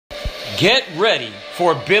Get ready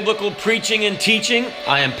for biblical preaching and teaching.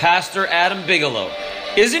 I am Pastor Adam Bigelow.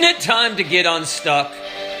 Isn't it time to get unstuck?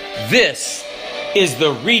 This is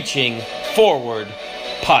the Reaching Forward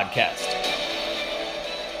podcast.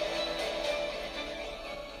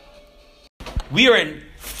 We are in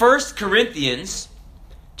 1 Corinthians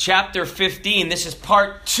chapter 15. This is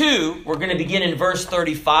part 2. We're going to begin in verse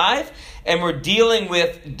 35, and we're dealing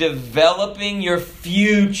with developing your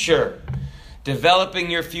future.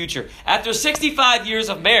 Developing your future. After 65 years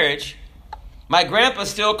of marriage, my grandpa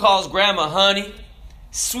still calls grandma honey,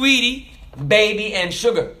 sweetie, baby, and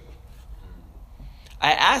sugar.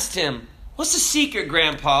 I asked him, "What's the secret,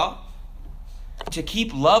 Grandpa, to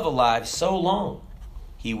keep love alive so long?"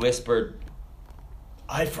 He whispered,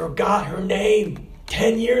 "I forgot her name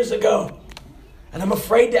 10 years ago, and I'm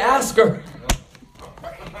afraid to ask her."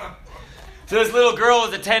 So this little girl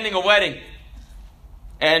was attending a wedding.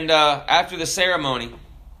 And after the ceremony,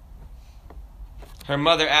 her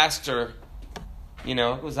mother asked her,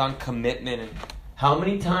 it was on commitment, and how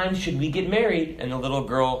many times should we get married? And the little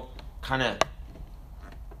girl kind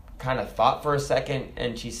of thought for a second,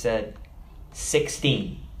 and she said,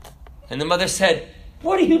 16. And the mother said,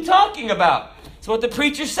 "What are you talking about? It's what the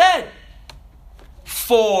preacher said.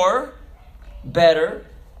 4 better,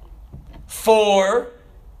 4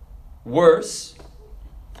 worse,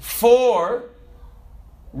 4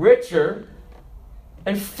 richer,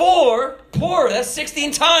 and 4 poorer." That's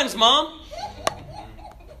 16 times, Mom.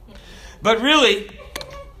 But really,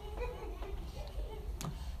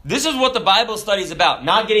 this is what the Bible study is about.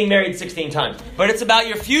 Not getting married 16 times. But it's about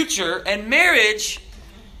your future. And marriage,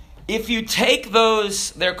 if you take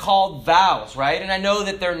those, they're called vows, right? And I know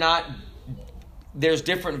that there's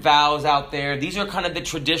different vows out there. These are kind of the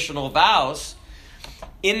traditional vows.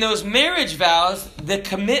 In those marriage vows, the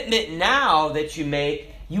commitment now that you make,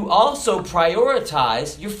 you also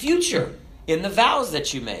prioritize your future in the vows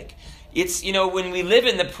that you make. It's, when we live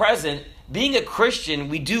in the present, being a Christian,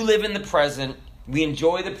 we do live in the present. We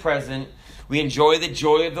enjoy the present. We enjoy the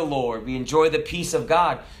joy of the Lord. We enjoy the peace of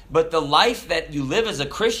God. But the life that you live as a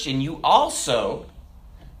Christian, you also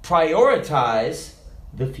prioritize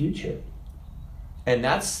the future. And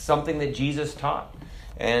that's something that Jesus taught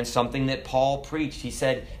and something that Paul preached. He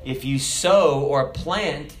said, if you sow or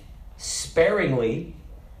plant sparingly,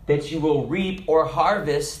 that you will reap or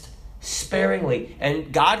harvest sparingly.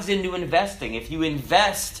 And God's into investing. If you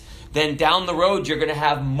invest, then down the road you're going to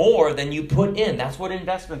have more than you put in. That's what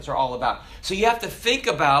investments are all about. So you have to think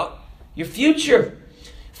about your future.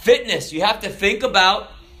 Fitness, you have to think about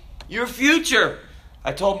your future.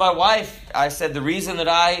 I told my wife, I said, the reason that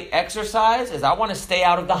I exercise is I want to stay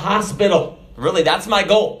out of the hospital. Really, that's my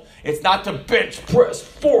goal. It's not to bench press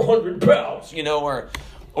 400 pounds,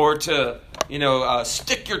 or to,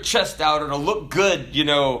 stick your chest out or to look good,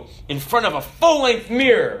 in front of a full-length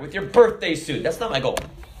mirror with your birthday suit. That's not my goal.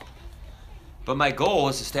 But my goal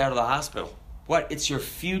is to stay out of the hospital. What? It's your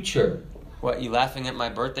future. What, you laughing at my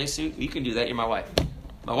birthday suit? You can do that. You're my wife.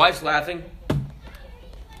 My wife's laughing.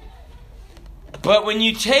 But when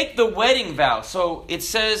you take the wedding vow, so it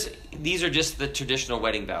says these are just the traditional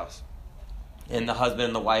wedding vows. And the husband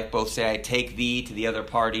and the wife both say, "I take thee," to the other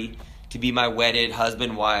party, "to be my wedded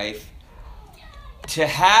husband, wife, to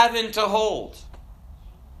have and to hold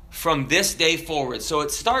from this day forward." So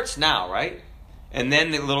it starts now, right? And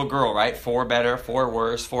then the little girl, right? 4 better, 4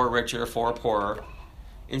 worse, 4 richer, 4 poorer.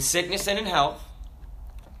 In sickness and in health,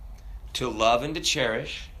 to love and to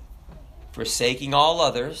cherish, forsaking all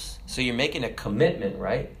others. So you're making a commitment,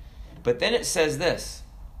 right? But then it says this,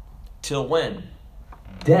 till when?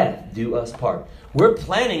 Death do us part. We're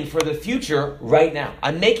planning for the future right now.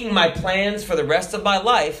 I'm making my plans for the rest of my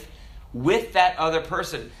life with that other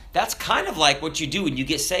person. That's kind of like what you do when you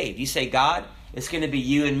get saved. You say, "God, it's going to be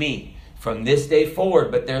you and me from this day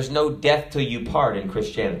forward," but there's no death till you part in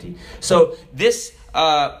Christianity. So this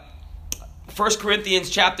 1 Corinthians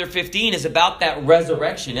chapter 15 is about that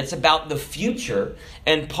resurrection. It's about the future.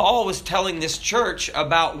 And Paul was telling this church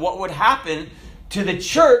about what would happen to the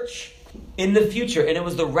church in the future. And it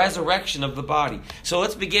was the resurrection of the body. So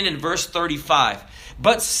let's begin in verse 35.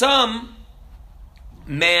 But some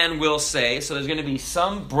man will say, so there's going to be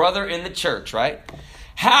some brother in the church, right?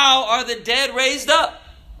 "How are the dead raised up?"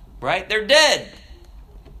 Right? They're dead.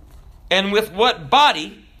 "And with what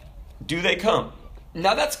body do they come?"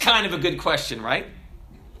 Now that's kind of a good question, right?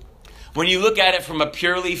 When you look at it from a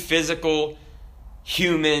purely physical,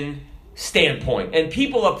 human standpoint. And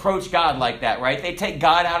people approach God like that, right? They take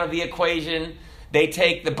God out of the equation. They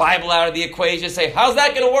take the Bible out of the equation and say, "How's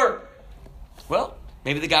that going to work?" Well,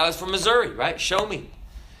 maybe the guy was from Missouri, right? Show me.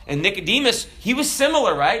 And Nicodemus, he was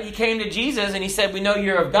similar, right? He came to Jesus and he said, "We know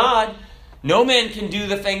you're of God, No man can do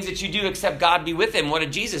the things that you do except God be with him. What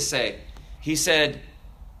did Jesus say? He said,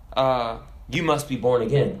 you must be born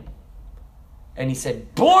again. And he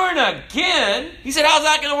said, born again? He said, how's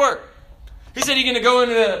that going to work? He said, you're going to go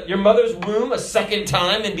into your mother's womb a second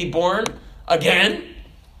time and be born again?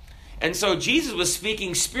 And so Jesus was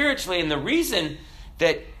speaking spiritually, and the reason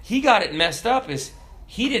that he got it messed up is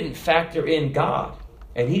he didn't factor in God,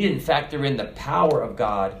 and he didn't factor in the power of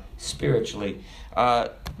God spiritually.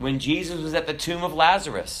 When Jesus was at the tomb of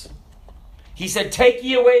Lazarus, he said, take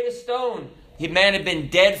ye away the stone. The man had been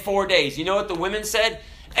dead 4 days. You know what the women said?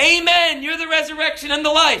 Amen, you're the resurrection and the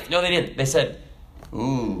life. No, they didn't. They said,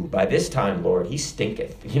 ooh, by this time, Lord, he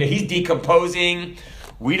stinketh. He's decomposing.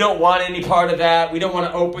 We don't want any part of that. We don't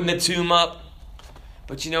want to open the tomb up.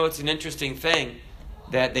 But it's an interesting thing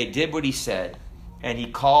that they did what he said, and he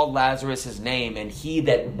called Lazarus his name, and he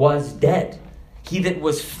that was dead, he that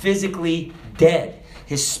was physically dead,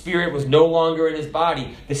 his spirit was no longer in his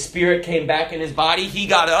body. The spirit came back in his body. He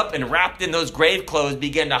got up and wrapped in those grave clothes,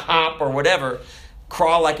 began to hop or whatever,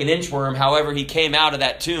 crawl like an inchworm, however he came out of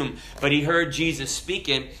that tomb. But he heard Jesus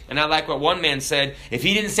speaking, and I like what one man said, if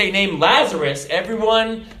he didn't say name Lazarus,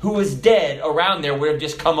 everyone who was dead around there would have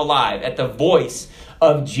just come alive at the voice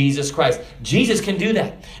of Jesus Christ. Jesus can do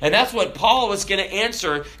that. And that's what Paul was going to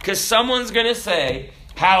answer, because someone's going to say,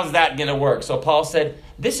 how's that going to work? So Paul said,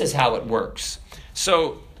 this is how it works.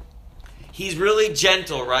 So he's really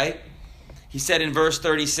gentle, right? He said in verse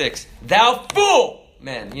 36, thou fool!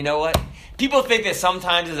 Man, you know what? People think that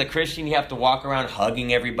sometimes as a Christian you have to walk around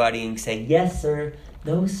hugging everybody and say, yes, sir.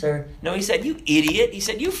 No, sir. No, he said, you idiot. He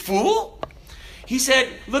said, you fool. He said,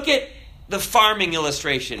 look at the farming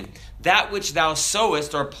illustration. That which thou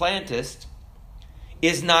sowest or plantest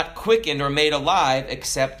is not quickened or made alive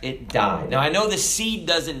except it die. Now, I know the seed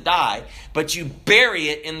doesn't die, but you bury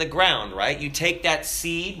it in the ground, right? You take that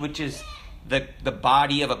seed, which is the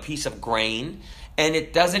body of a piece of grain, and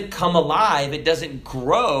it doesn't come alive, it doesn't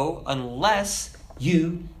grow unless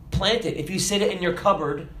you plant it. If you sit it in your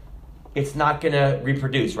cupboard, it's not going to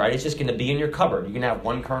reproduce, right? It's just going to be in your cupboard. You can have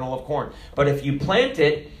one kernel of corn. But if you plant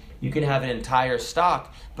it, you can have an entire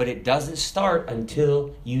stalk, but it doesn't start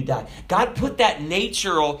until you die. God put that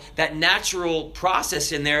natural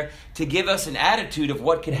process in there to give us an attitude of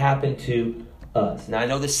what could happen to us. Now, I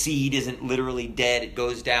know the seed isn't literally dead. It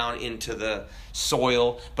goes down into the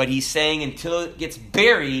soil. But he's saying until it gets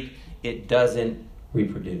buried, it doesn't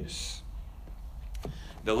reproduce.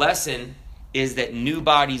 The lesson is that new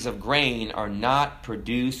bodies of grain are not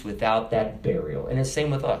produced without that burial. And it's the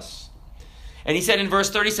same with us. And he said in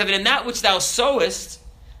verse 37, and that which thou sowest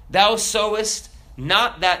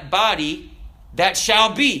not that body that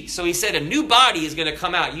shall be. So he said a new body is going to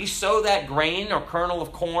come out. You sow that grain or kernel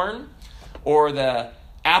of corn or the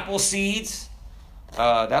apple seeds.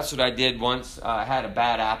 That's what I did once. I had a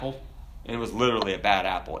bad apple, and it was literally a bad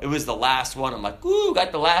apple. It was the last one. I'm like, ooh,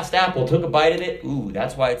 got the last apple. Took a bite of it. Ooh,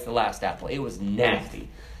 that's why it's the last apple. It was nasty.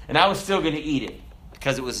 And I was still going to eat it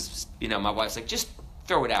because it was, my wife's like, just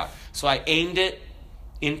throw it out. So I aimed it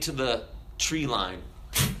into the tree line.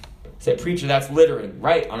 Said, preacher, that's littering.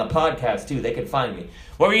 Right, on a podcast too. They could find me.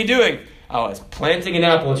 What were you doing? I was planting an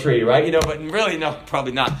apple tree, right? But really, no,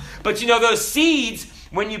 probably not. But those seeds,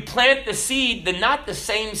 when you plant the seed, not the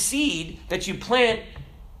same seed that you plant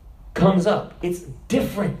comes up. It's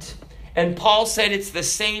different. And Paul said it's the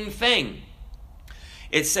same thing.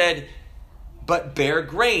 It said, but bear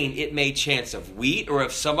grain, it may chance of wheat or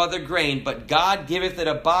of some other grain, but God giveth it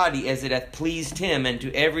a body as it hath pleased him, and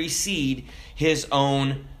to every seed his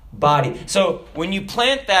own body. So when you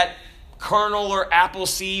plant that kernel or apple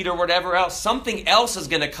seed or whatever else, something else is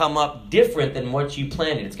going to come up different than what you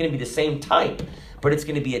planted. It's going to be the same type, but it's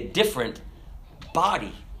going to be a different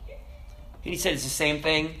body. And he said it's the same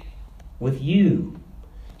thing with you.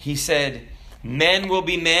 He said, men will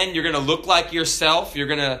be men. You're going to look like yourself. You're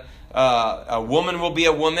going to a woman will be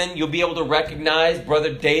a woman. You'll be able to recognize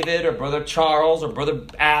Brother David or Brother Charles or Brother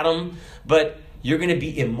Adam, but you're going to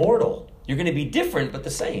be immortal. You're going to be different, but the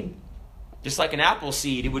same. Just like an apple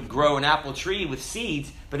seed, it would grow an apple tree with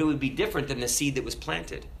seeds, but it would be different than the seed that was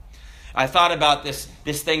planted. I thought about this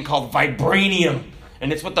thing called vibranium,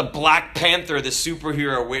 and it's what the Black Panther, the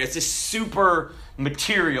superhero, wears. It's this super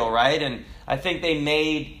material, right? And I think they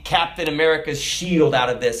made Captain America's shield out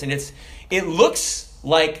of this, and it looks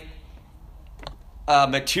like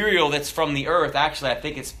material that's from the earth. Actually, I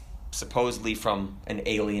think it's supposedly from an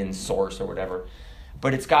alien source or whatever.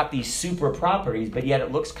 But it's got these super properties, but yet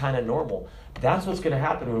it looks kind of normal. That's what's going to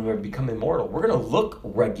happen when we become immortal. We're going to look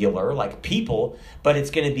regular, like people, but it's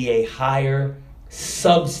going to be a higher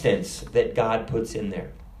substance that God puts in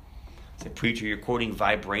there. Say, preacher, you're quoting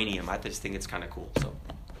vibranium. I just think it's kind of cool.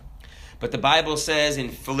 But the Bible says in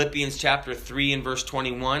Philippians chapter 3 and verse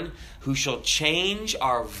 21, who shall change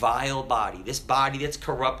our vile body, this body that's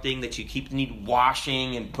corrupting, that you need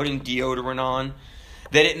washing and putting deodorant on,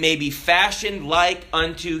 that it may be fashioned like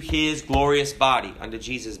unto his glorious body, unto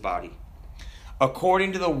Jesus' body,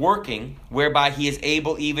 according to the working whereby he is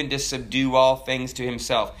able even to subdue all things to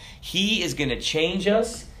himself. He is going to change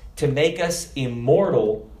us to make us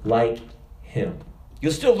immortal like him.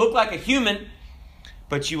 You'll still look like a human,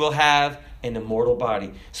 but you will have an immortal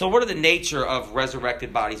body. So what are the nature of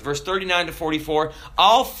resurrected bodies? Verse 39 to 44,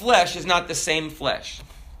 all flesh is not the same flesh.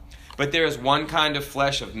 But there is one kind of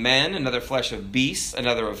flesh of men, another flesh of beasts,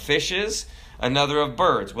 another of fishes, another of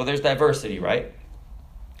birds. Well, there's diversity, right?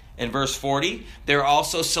 In verse 40, there are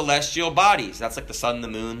also celestial bodies. That's like the sun, the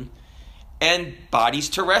moon. And bodies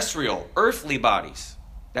terrestrial, earthly bodies.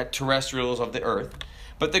 That terrestrial is of the earth.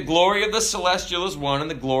 But the glory of the celestial is one, and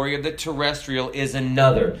the glory of the terrestrial is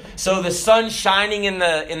another. So the sun shining in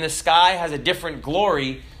the sky has a different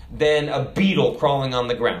glory than a beetle crawling on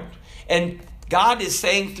the ground. And God is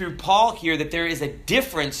saying through Paul here that there is a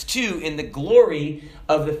difference, too, in the glory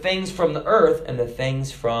of the things from the earth and the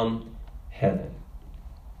things from heaven.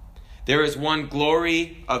 There is one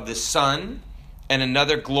glory of the sun, and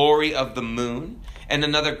another glory of the moon, and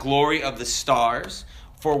another glory of the stars.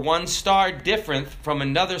 For one star different from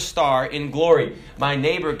another star in glory. My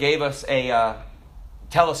neighbor gave us a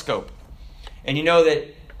telescope. And you know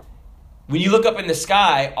that when you look up in the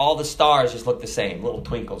sky, all the stars just look the same, little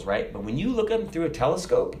twinkles, right? But when you look at them through a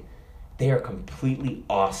telescope, they are completely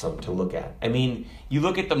awesome to look at. I mean, you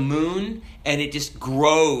look at the moon and it just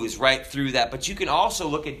grows right through that. But you can also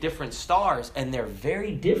look at different stars and they're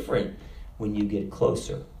very different when you get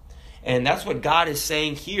closer. And that's what God is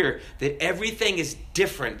saying here, that everything is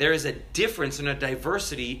different. There is a difference and a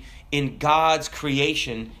diversity in God's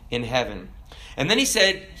creation in heaven. And then he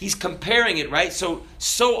said, he's comparing it, right? So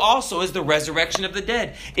also is the resurrection of the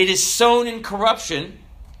dead. It is sown in corruption.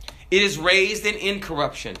 It is raised in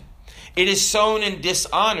incorruption. It is sown in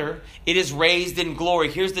dishonor. It is raised in glory.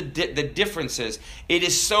 Here's the differences. It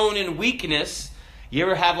is sown in weakness. You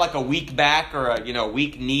ever have like a weak back or a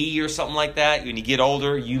weak knee or something like that? When you get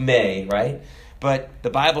older, you may, right? But the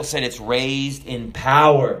Bible said it's raised in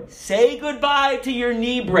power. Say goodbye to your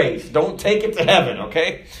knee brace. Don't take it to heaven,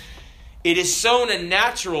 okay? It is sown a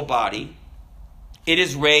natural body. It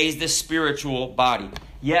is raised a spiritual body.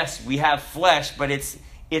 Yes, we have flesh, but it's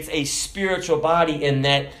a spiritual body in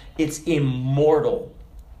that it's immortal.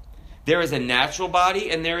 There is a natural body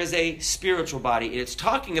and there is a spiritual body. It's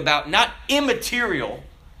talking about not immaterial,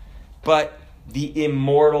 but the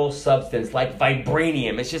immortal substance, like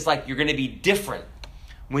vibranium. It's just like you're going to be different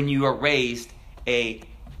when you are raised a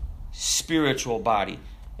spiritual body.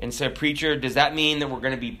 And so, preacher, does that mean that we're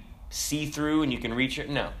going to be see-through and you can reach it?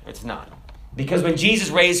 No, it's not. Because when Jesus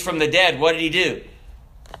raised from the dead, what did he do?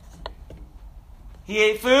 He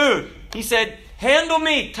ate food. He said, handle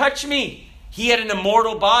me, touch me. He had an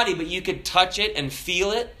immortal body, but you could touch it and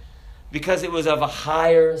feel it because it was of a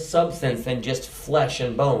higher substance than just flesh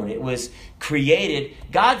and bone. It was created.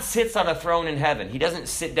 God sits on a throne in heaven. He doesn't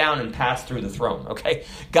sit down and pass through the throne, okay?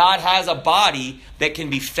 God has a body that can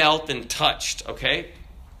be felt and touched, okay?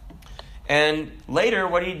 And later,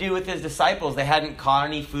 what did he do with his disciples? They hadn't caught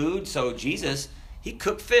any food, so Jesus, he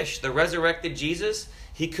cooked fish. The resurrected Jesus,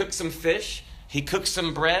 he cooked some fish, he cooked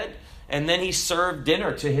some bread, and then he served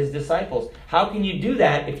dinner to his disciples. How can you do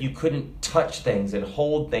that if you couldn't touch things and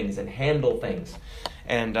hold things and handle things?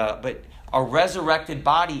 And but a resurrected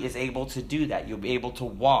body is able to do that. You'll be able to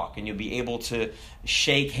walk and you'll be able to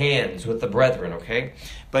shake hands with the brethren, okay?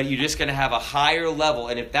 But you're just going to have a higher level.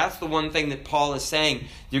 And if that's the one thing that Paul is saying,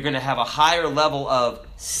 you're going to have a higher level of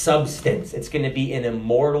substance. It's going to be an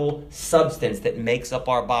immortal substance that makes up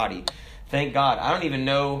our body. Thank God. I don't even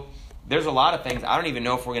know. There's a lot of things. I don't even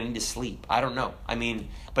know if we're going to need to sleep. I don't know. I mean,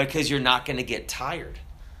 because you're not going to get tired.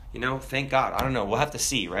 Thank God. I don't know. We'll have to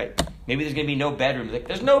see, right? Maybe there's going to be no bedroom. Like,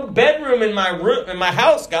 there's no bedroom in my room, in my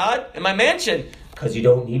house, God, in my mansion. Because you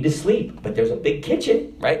don't need to sleep. But there's a big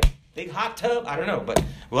kitchen, right? Big hot tub. I don't know. But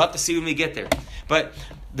we'll have to see when we get there. But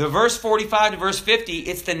the verse 45 to verse 50,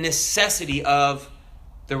 it's the necessity of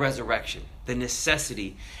the resurrection. The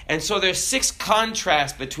necessity. And so there's 6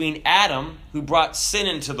 contrasts between Adam, who brought sin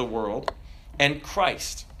into the world, and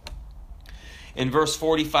Christ. In verse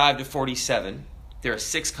 45 to 47, there are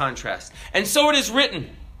 6 contrasts. And so it is written,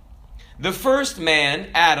 the first man,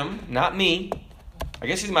 Adam, not me. I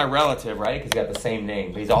guess he's my relative, right? Because he's got the same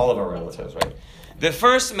name. But he's all of our relatives, right? The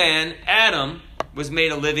first man, Adam, was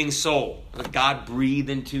made a living soul. God breathed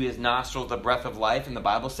into his nostrils the breath of life, and the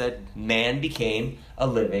Bible said man became a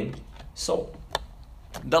living soul.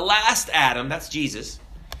 The last Adam, that's Jesus,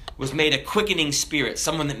 was made a quickening spirit,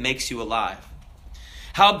 someone that makes you alive.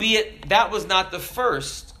 Howbeit, that was not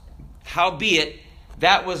first,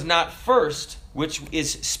 which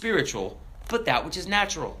is spiritual, but that which is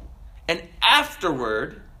natural. And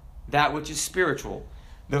afterward, that which is spiritual.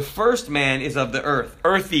 The first man is of the earth,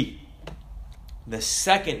 earthy. The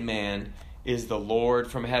second man is the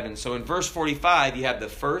Lord from heaven. So in verse 45, you have the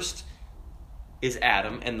first is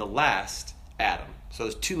Adam and the last Adam. So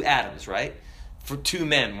there's two Adams, right? For two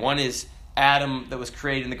men. One is Adam that was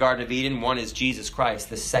created in the Garden of Eden. One is Jesus Christ,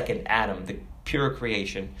 the second Adam, the pure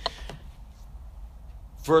creation.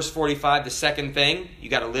 Verse 45, the second thing, you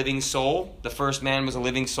got a living soul. The first man was a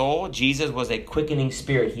living soul. Jesus was a quickening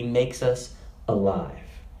spirit. He makes us alive.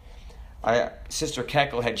 Sister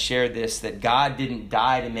Keckle had shared this, that God didn't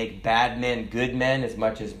die to make bad men good men as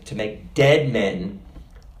much as to make dead men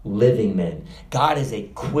living men. God is a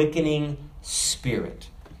quickening spirit.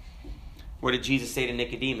 What did Jesus say to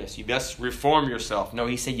Nicodemus? You best reform yourself. No,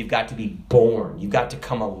 he said you've got to be born. You've got to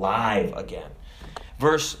come alive again.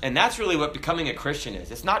 And that's really what becoming a Christian is.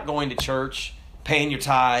 It's not going to church, paying your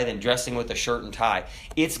tithe, and dressing with a shirt and tie.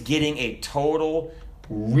 It's getting a total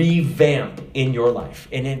revamp in your life.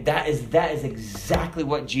 And that is exactly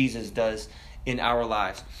what Jesus does in our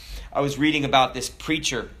lives. I was reading about this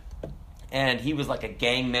preacher, and he was like a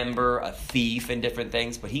gang member, a thief, and different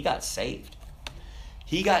things, but he got saved.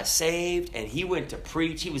 He got saved, and he went to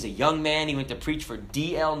preach. He was a young man. He went to preach for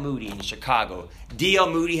D.L. Moody in Chicago. D.L.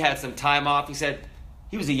 Moody had some time off. He said,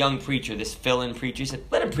 he was a young preacher, this fill-in preacher. He said,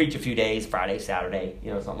 let him preach a few days, Friday, Saturday,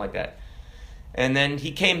 something like that. And then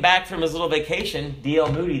he came back from his little vacation.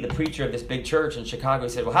 D.L. Moody, the preacher of this big church in Chicago, he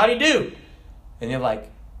said, well, how'd he do? And they're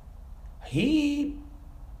like, he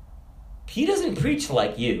doesn't preach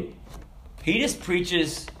like you. He just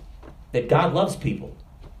preaches that God loves people.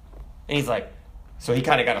 And he's like, so he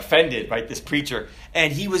kind of got offended, right, this preacher.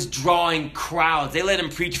 And he was drawing crowds. They let him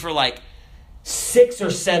preach for like 6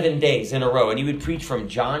 or 7 days in a row. And he would preach from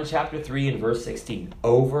John chapter 3 and verse 16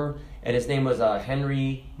 over. And his name was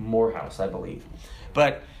Henry Morehouse, I believe.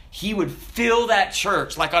 But he would fill that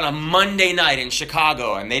church like on a Monday night in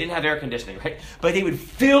Chicago. And they didn't have air conditioning, right? But he would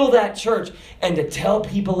fill that church and to tell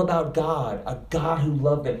people about God, a God who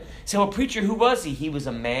loved them. So a preacher, who was he? He was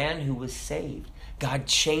a man who was saved. God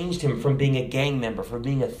changed him from being a gang member, from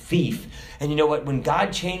being a thief. And you know what? When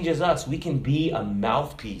God changes us, we can be a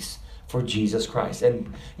mouthpiece for Jesus Christ.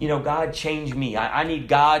 And, God changed me. I need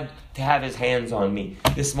God to have his hands on me.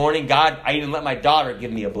 This morning, I even let my daughter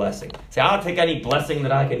give me a blessing. Say, I'll take any blessing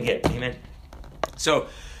that I can get. Amen. So,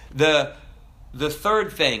 the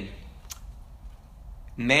third thing,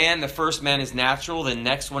 the first man is natural. The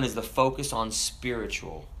next one is the focus on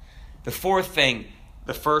spiritual. The fourth thing,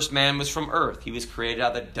 the first man was from earth. He was created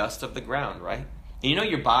out of the dust of the ground, right? And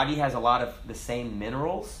your body has a lot of the same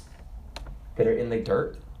minerals that are in the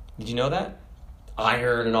dirt. Did you know that?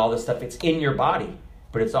 Iron and all this stuff, it's in your body,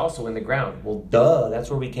 but it's also in the ground. Well, duh, that's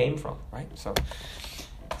where we came from, right? So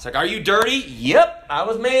it's like, are you dirty? Yep, I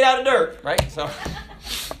was made out of dirt, right? So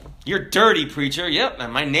you're dirty, preacher. Yep,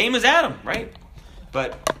 and my name is Adam, right?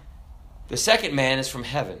 But the second man is from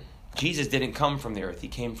heaven. Jesus didn't come from the earth. He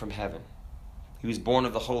came from heaven. He was born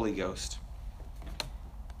of the Holy Ghost.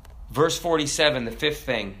 Verse 47, the fifth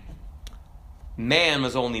thing. Man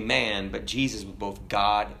was only man, but Jesus was both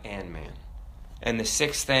God and man. And the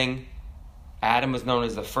sixth thing, Adam was known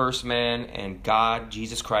as the first man, and God,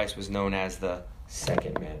 Jesus Christ, was known as the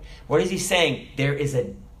second man. What is he saying? There is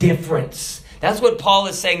a difference. That's what Paul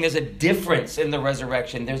is saying. There's a difference in the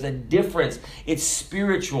resurrection. There's a difference. It's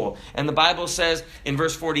spiritual. And the Bible says in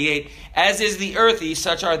verse 48, as is the earthy,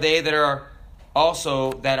 such are they that are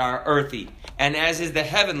also that are earthy. And as is the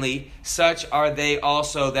heavenly, such are they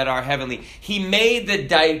also that are heavenly. He made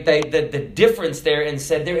the difference there and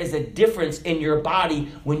said there is a difference in your body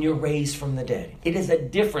when you're raised from the dead. It is a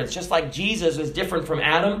difference. Just like Jesus was different from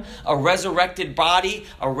Adam, a resurrected body,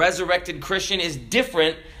 a resurrected Christian is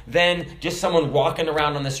different than just someone walking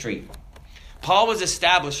around on the street. Paul was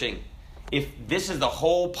establishing, if this is the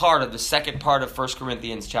whole part of the second part of 1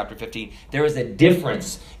 Corinthians chapter 15, there is a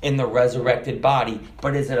difference in the resurrected body,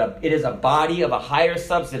 but it is a body of a higher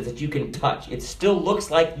substance that you can touch. It still looks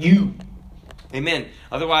like you. Amen.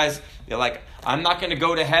 Otherwise, you're like, I'm not going to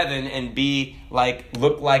go to heaven and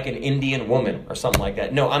look like an Indian woman or something like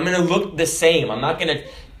that. No, I'm going to look the same. I'm not going to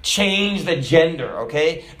change the gender,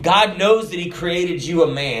 okay? God knows that he created you a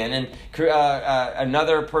man, and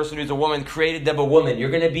another person who's a woman created them a woman. You're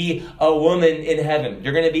going to be a woman in heaven.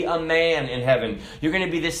 You're going to be a man in heaven. You're going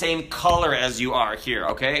to be the same color as you are here,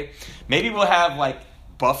 okay? Maybe we'll have like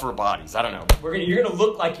buffer bodies. I don't know. You're going to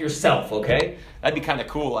look like yourself, okay? That'd be kind of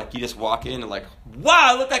cool. Like you just walk in and like,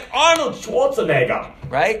 wow, I look like Arnold Schwarzenegger,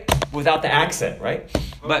 right? Without the accent, right?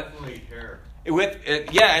 Hopefully hair.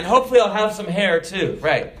 And hopefully I'll have some hair too,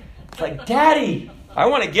 right? It's like, Daddy, I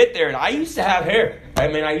want to get there. And I used to have hair.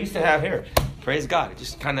 I used to have hair. Praise God. It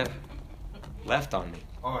just kind of left on me.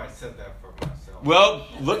 Oh, I said that for myself. Well,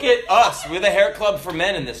 look at us. We're the hair club for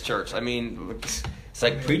men in this church. I mean, it's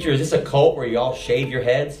like, preacher, is this a cult where you all shave your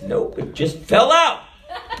heads? Nope, it just fell out.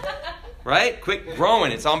 Right? Quit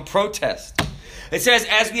growing. It's on protest. It says,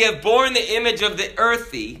 as we have borne the image of the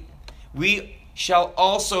earthy, we shall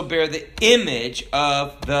also bear the image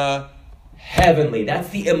of the heavenly. That's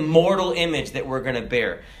the immortal image that we're going to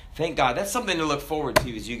bear. Thank God. That's something to look forward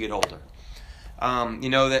to as you get older. You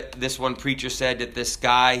know that this one preacher said that this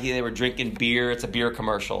guy, they were drinking beer. It's a beer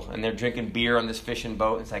commercial. And they're drinking beer on this fishing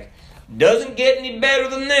boat. It's like, doesn't get any better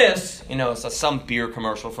than this. You know, it's some beer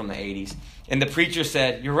commercial from the 80s. And the preacher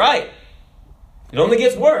said, you're right. It only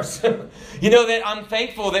gets worse. You know, that I'm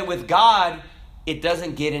thankful that with God, it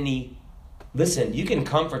doesn't get any... Listen, you can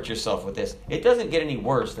comfort yourself with this. It doesn't get any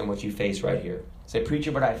worse than what you face right here. Say,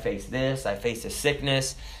 preacher, but I face this. I face a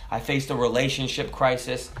sickness. I faced a relationship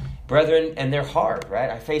crisis. Brethren, and they're hard, right?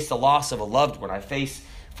 I face the loss of a loved one. I face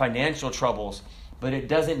financial troubles. But it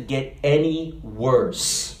doesn't get any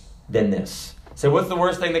worse than this. So what's the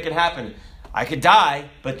worst thing that could happen? I could die,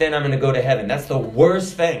 but then I'm going to go to heaven. That's the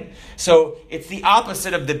worst thing. So it's the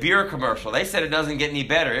opposite of the beer commercial. They said it doesn't get any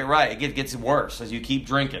better. It gets worse as you keep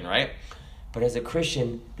drinking, right? But as a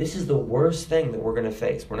Christian, this is the worst thing that we're going to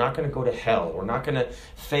face. We're not going to go to hell. We're not going to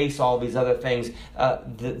face all these other things.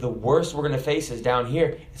 The worst we're going to face is down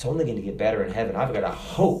here. It's only going to get better in heaven. I've got a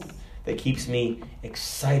hope that keeps me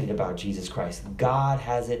excited about Jesus Christ. God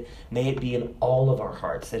has it. May it be in all of our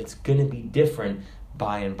hearts that it's going to be different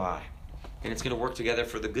by and by. And it's going to work together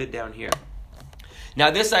for the good down here. Now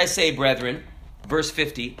this I say, brethren, verse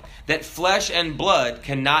 50, that flesh and blood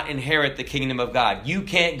cannot inherit the kingdom of God. You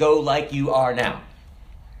can't go like you are now.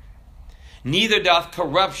 Neither doth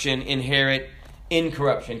corruption inherit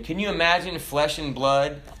incorruption. Can you imagine flesh and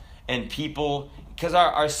blood and people? Because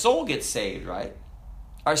our soul gets saved, right?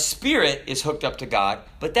 Our spirit is hooked up to God,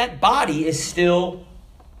 but that body is still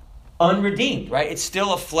unredeemed, right? It's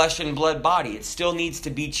still a flesh and blood body. It still needs to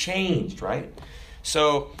be changed, right?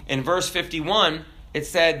 So in verse 51, it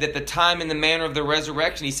said that the time and the manner of the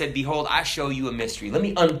resurrection, he said, behold, I show you a mystery. Let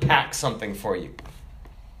me unpack something for you.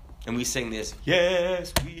 And we sing this,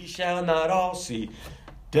 yes, we shall not all see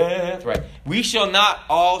death, right? We shall not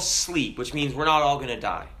all sleep, which means we're not all going to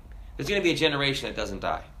die. There's going to be a generation that doesn't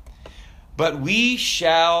die. But we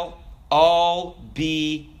shall all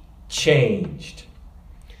be changed.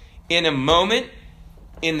 In a moment,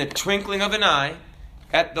 in the twinkling of an eye,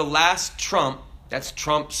 at the last trump, that's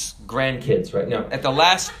Trump's grandkids right now. At the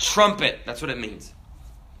last trumpet, that's what it means.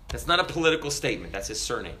 That's not a political statement, that's his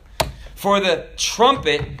surname. For the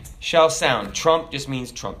trumpet shall sound. Trump just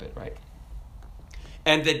means trumpet, right?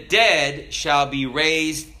 And the dead shall be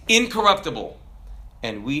raised incorruptible,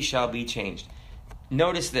 and we shall be changed.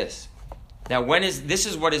 Notice this. Now, this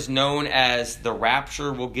is what is known as the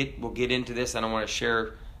rapture. We'll get into this, and I want to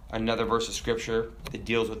share another verse of scripture that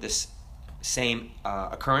deals with this same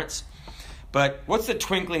occurrence. But what's the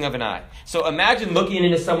twinkling of an eye? So imagine looking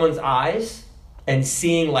into someone's eyes and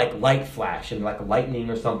seeing like light flash and like lightning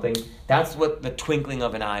or something. That's what the twinkling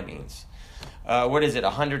of an eye means. What is it?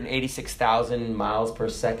 186,000 miles per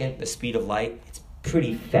second, the speed of light. It's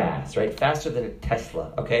pretty fast, right? Faster than a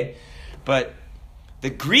Tesla, okay? But the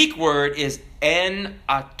Greek word is en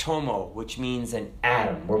atomo, which means an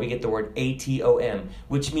atom, where we get the word atom,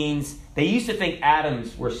 which means they used to think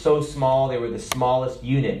atoms were so small, they were the smallest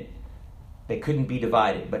unit. They couldn't be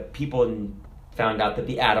divided, but people found out that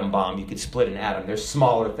the atom bomb, you could split an atom. There's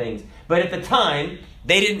smaller things. But at the time,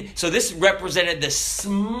 they didn't. So this represented the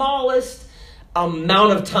smallest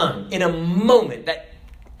amount of time in a moment, that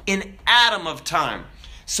an atom of time.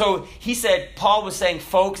 So he said, Paul was saying,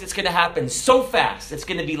 folks, it's going to happen so fast. It's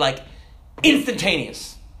going to be like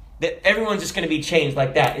instantaneous. That everyone's just going to be changed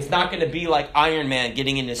like that. It's not going to be like Iron Man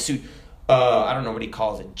getting in his suit. I don't know what he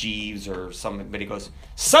calls it, Jeeves or something. But he goes,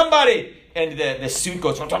 somebody! And the suit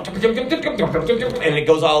goes, and it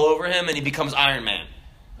goes all over him, and he becomes Iron Man.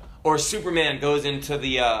 Or Superman goes into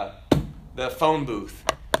the phone booth.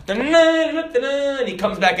 And he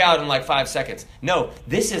comes back out in like 5 seconds. No,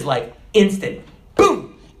 this is like instant.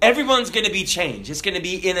 Boom! everyone's going to be changed. It's going to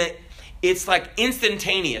be it's like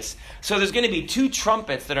instantaneous. So there's going to be 2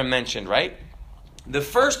 trumpets that are mentioned, right? The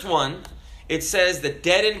first one, it says the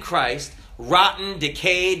dead in Christ, rotten,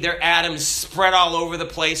 decayed, their atoms spread all over the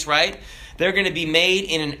place, right? They're going to be made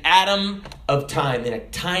in an atom of time, in a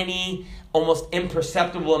tiny, almost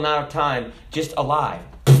imperceptible amount of time, just alive,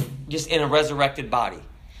 just in a resurrected body.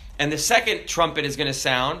 And the second trumpet is going to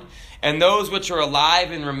sound, and those which are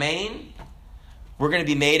alive and remain, we're going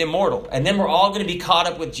to be made immortal. And then we're all going to be caught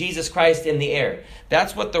up with Jesus Christ in the air.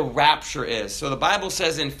 That's what the rapture is. So the Bible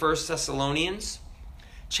says in 1 Thessalonians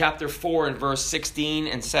chapter 4 and verse 16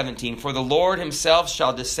 and 17, "For the Lord himself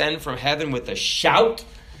shall descend from heaven with a shout,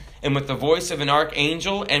 and with the voice of an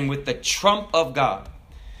archangel, and with the trump of God.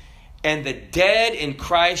 And the dead in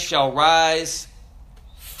Christ shall rise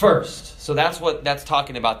first." So that's what that's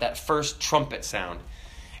talking about, that first trumpet sound.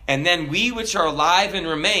 "And then we which are alive and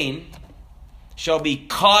remain shall be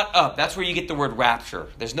caught up." That's where you get the word rapture.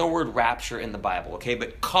 There's no word rapture in the Bible, okay?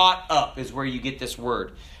 But caught up is where you get this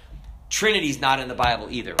word. Trinity's not in the Bible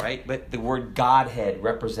either, right? But the word Godhead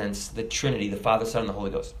represents the Trinity, the Father, Son, and the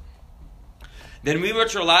Holy Ghost. "Then we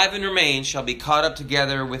which are alive and remain shall be caught up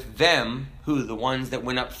together with them," who? The ones that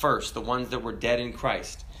went up first, the ones that were dead in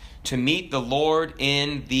Christ, "to meet the Lord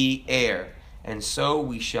in the air. And so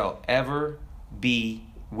we shall ever be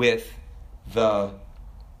with the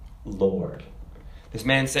Lord." This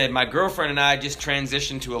man said, "My girlfriend and I just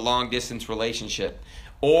transitioned to a long-distance relationship."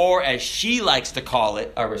 Or, as she likes to call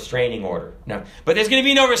it, a restraining order. No, but there's going to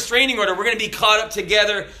be no restraining order. We're going to be caught up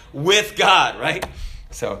together with God, right?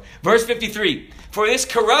 So, verse 53, "For this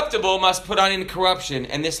corruptible must put on incorruption,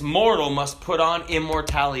 and this mortal must put on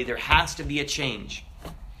immortality." There has to be a change.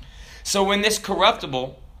 So when this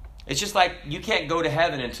corruptible, it's just like you can't go to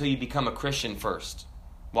heaven until you become a Christian first,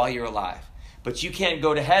 while you're alive. But you can't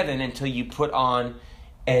go to heaven until you put on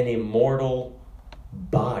an immortal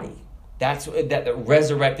body. That's that the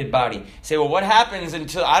resurrected body. You say, well, what happens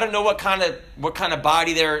until, I don't know what kind of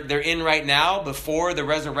body they're in right now before the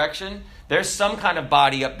resurrection. There's some kind of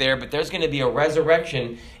body up there, but there's going to be a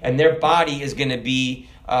resurrection, and their body is going to be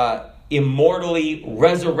immortally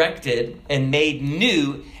resurrected and made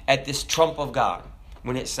new at this trump of God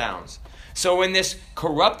when it sounds. So when this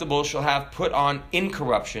corruptible shall have put on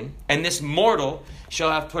incorruption, and this mortal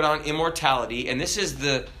shall have put on immortality, and this is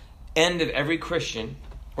the end of every Christian,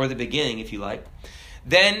 or the beginning, if you like,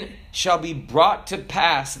 "then shall be brought to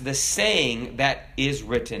pass the saying that is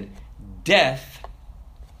written, death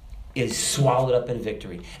is swallowed up in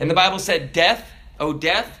victory." And the Bible said, "Death, O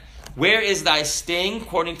death, where is thy sting?"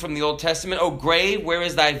 Quoting from the Old Testament. "O grave, where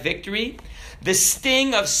is thy victory?" The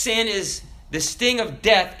sting of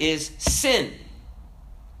death is sin.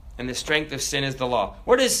 And the strength of sin is the law.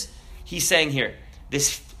 What is he saying here?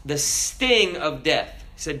 The sting of death.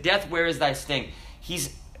 He said, "Death, where is thy sting?"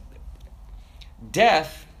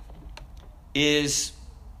 Death is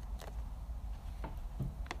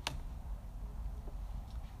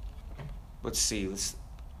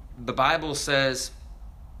the Bible says,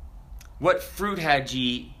 "What fruit had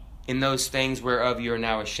ye in those things whereof you are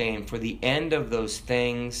now ashamed? For the end of those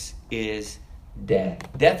things is death."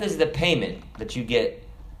 Death is the payment that you get,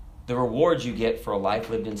 the reward you get for a life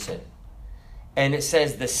lived in sin. And it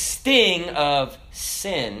says the sting of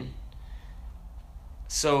sin.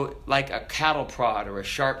 So like a cattle prod or a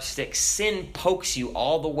sharp stick, sin pokes you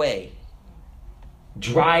all the way,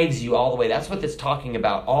 drives you all the way. That's what it's talking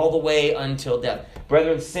about, all the way until death.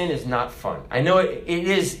 Brethren, sin is not fun. I know it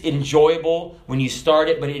is enjoyable when you start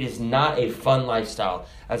it, but it is not a fun lifestyle.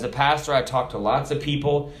 As a pastor, I talk to lots of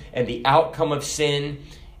people, and the outcome of sin,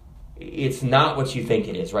 it's not what you think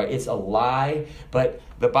it is, right? It's a lie, but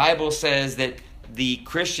the Bible says that the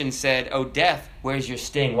Christian said, "Oh, death, where's your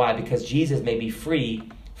sting?" Why? Because Jesus may be free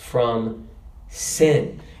from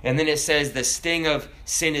sin. And then it says the sting of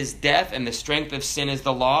sin is death, and the strength of sin is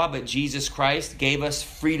the law. But Jesus Christ gave us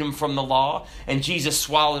freedom from the law, and Jesus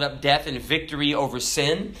swallowed up death and victory over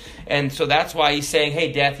sin. And so that's why he's saying,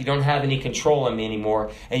 "Hey, death, you don't have any control on me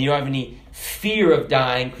anymore, and you don't have any fear of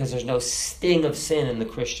dying because there's no sting of sin in the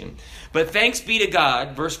Christian." But thanks be to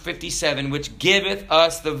God, verse 57, "which giveth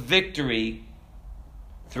us the victory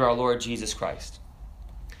through our Lord Jesus Christ."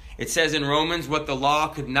 It says in Romans what the law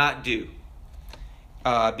could not do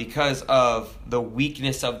because of the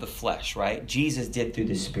weakness of the flesh, right? Jesus did through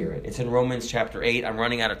the Spirit. It's in Romans chapter 8. I'm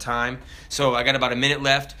running out of time, so I got about a minute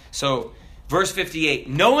left. So verse 58,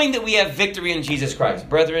 "knowing that we have victory in Jesus Christ."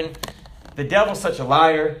 Brethren, the devil's such a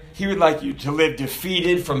liar. He would like you to live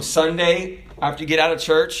defeated from Sunday after you get out of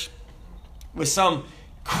church with some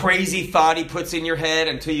crazy thought he puts in your head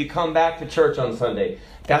until you come back to church on Sunday.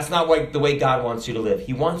 That's not the way God wants you to live.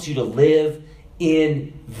 He wants you to live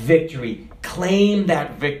in victory. Claim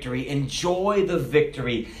that victory. Enjoy the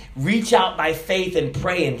victory. Reach out by faith and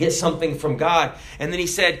pray and get something from God. And then he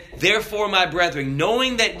said, therefore, my brethren,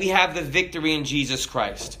 knowing that we have the victory in Jesus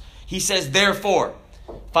Christ. He says, therefore.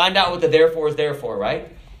 Find out what the therefore is there for,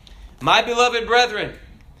 right? My beloved brethren,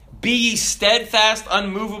 be ye steadfast,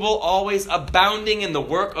 unmovable, always abounding in the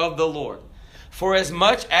work of the Lord. For as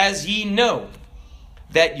much as ye know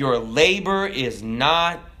that your labor is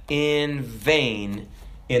not in vain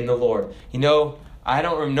in the Lord. You know, I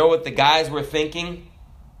don't know what the guys were thinking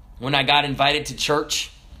when I got invited to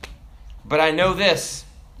church, but I know this,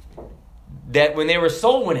 that when they were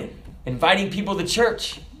soul winning, inviting people to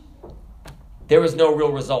church, there was no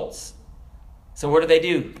real results. So what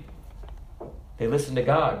do? They listened to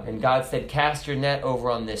God, and God said, cast your net over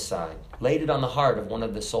on this side. Laid it on the heart of one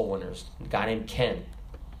of the soul winners, a guy named Ken.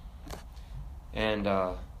 And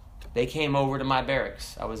they came over to my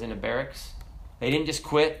barracks. I was in a barracks. They didn't just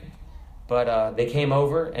quit, but they came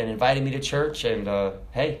over and invited me to church. And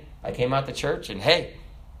hey, I came out to church, and hey,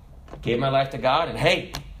 gave my life to God. And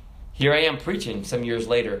hey, here I am preaching some years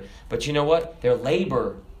later. But you know what? Their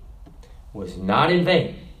labor was not in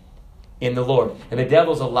vain in the Lord. And the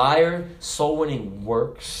devil's a liar. Soul winning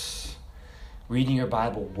works. Reading your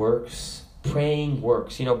Bible works. Praying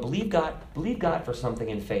works. You know, believe God for something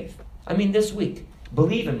in faith. I mean, this week,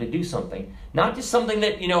 believe Him to do something. Not just something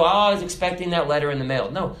that, I was expecting that letter in the mail.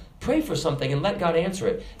 No, pray for something and let God answer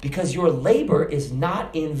it. Because your labor is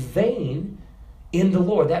not in vain in the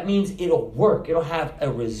Lord. That means it'll work. It'll have a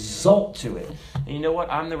result to it. And you know what?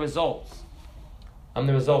 I'm the results. I'm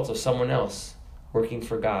the results of someone else working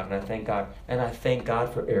for God. And I thank God. And I thank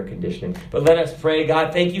God for air conditioning. But let us pray.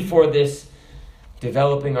 God, thank you for this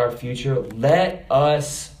developing our future. Let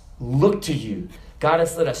us look to you. God,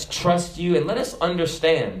 let us trust you, and let us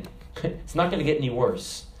understand it's not going to get any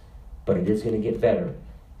worse, but it is going to get better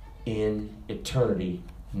in eternity.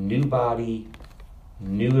 New body,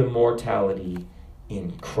 new immortality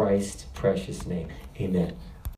in Christ's precious name. Amen.